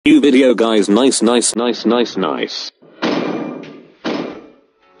New video guys, nice. Welcome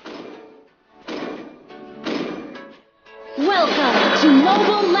to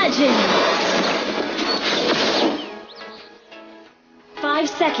Mobile Legends! 5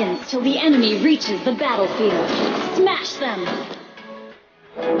 seconds till the enemy reaches the battlefield. Smash them!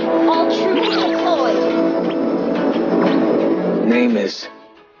 All troops deployed! Name is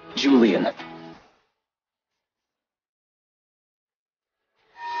Julian.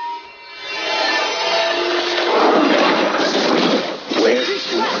 Where is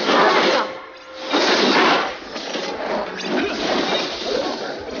he?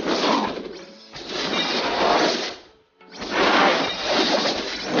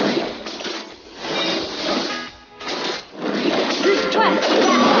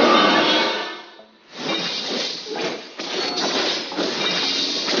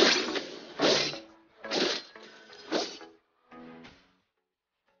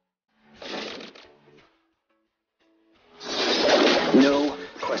 No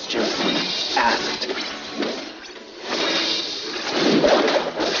questions asked.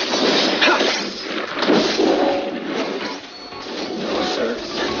 Serves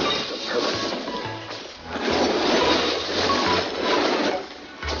the purpose.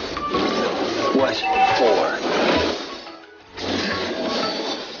 What for?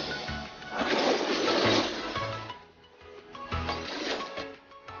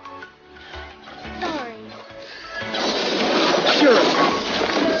 Sorry. Sure.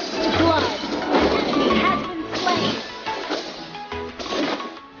 Blood. He has been slain.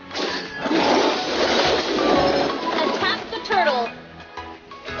 Attack the turtle.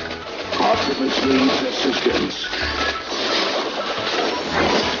 Occupants needs assistance.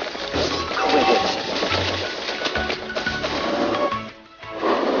 Quit it.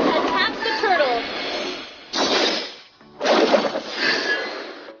 Attack the turtle.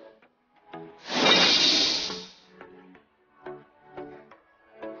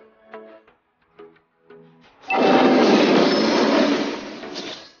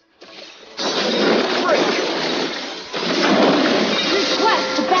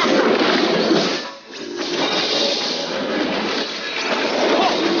 Request backup.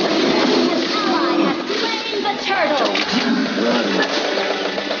 His ally has slain the turtle. Run.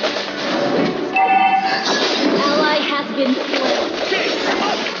 Ally has been slain.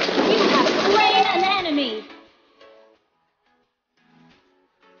 You have slain an enemy.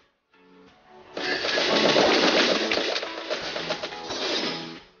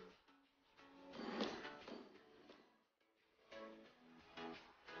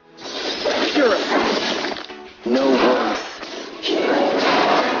 Sure. No warmth here.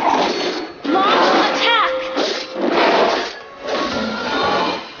 Launch attack.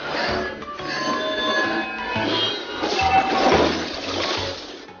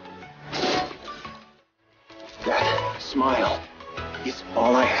 That smile is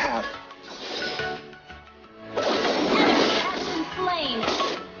all I have. Enemy has been slain.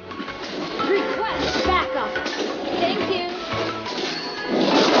 Request backup. Thank you.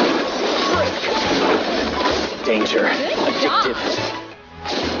 Danger. Good job. Addictive.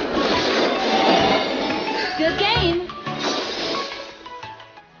 Good game.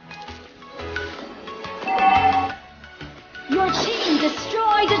 Your team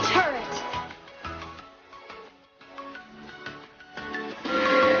destroyed a turret.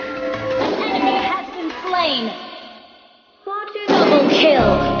 An enemy has been slain. Double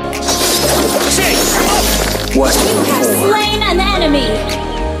kill. What You have for? slain an enemy.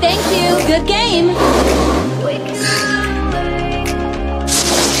 Thank you. Good game.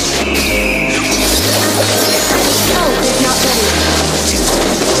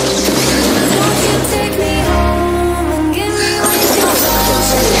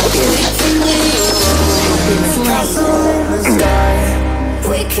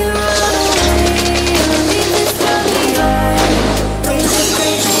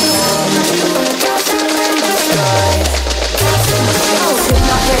 Oh, it's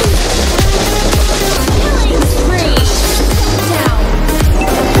not ready. Killing spree. Down.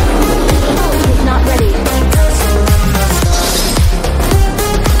 Oh, it's not ready.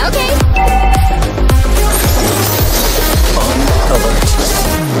 Okay. On alert.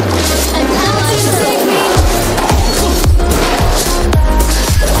 An ally slain.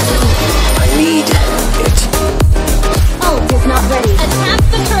 I need it. Ult is not ready. Attack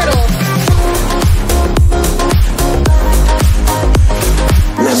the turtle.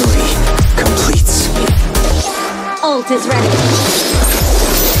 Memory completes. Ult is ready.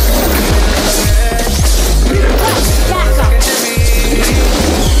 Backup.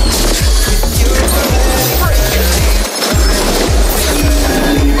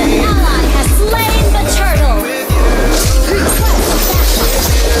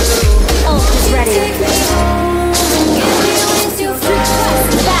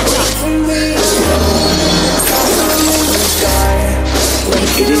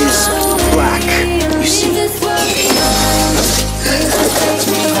 It is black, you see.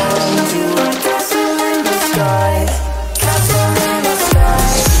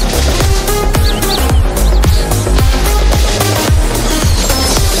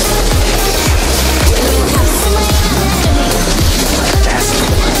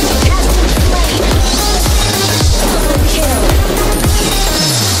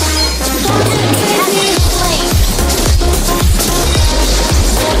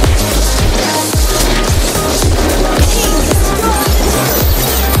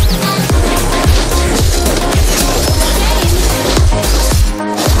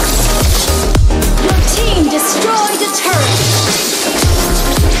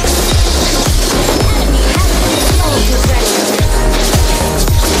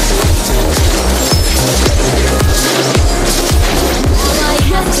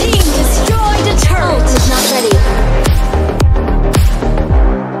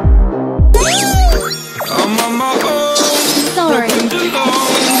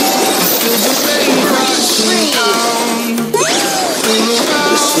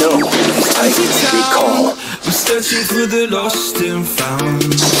 I'm searching for the lost and found.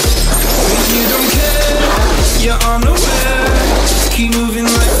 But you don't care, you're unaware. Just keep moving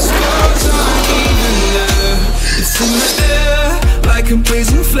like the stars aren't even there. It's in the air, like a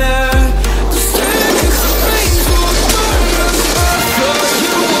blazing flare. Just stay, 'cause the rain's falling on us. I thought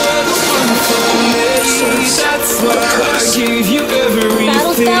you were the one for me. That's why I gave you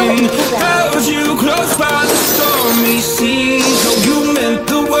everything. Held you close by the stormy seas. Oh, you meant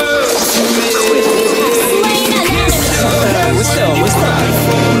the world to me. What's up? What's up?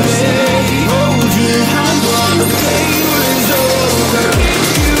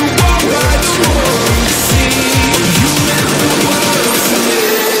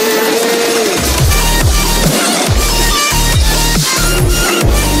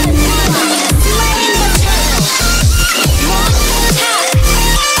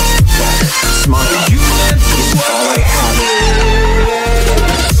 Smile. It's all I have.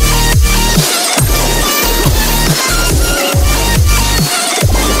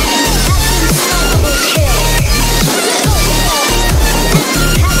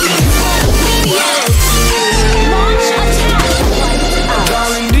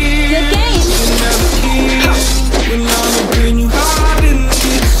 When I'm in you hard and it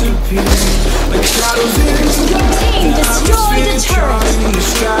disappears.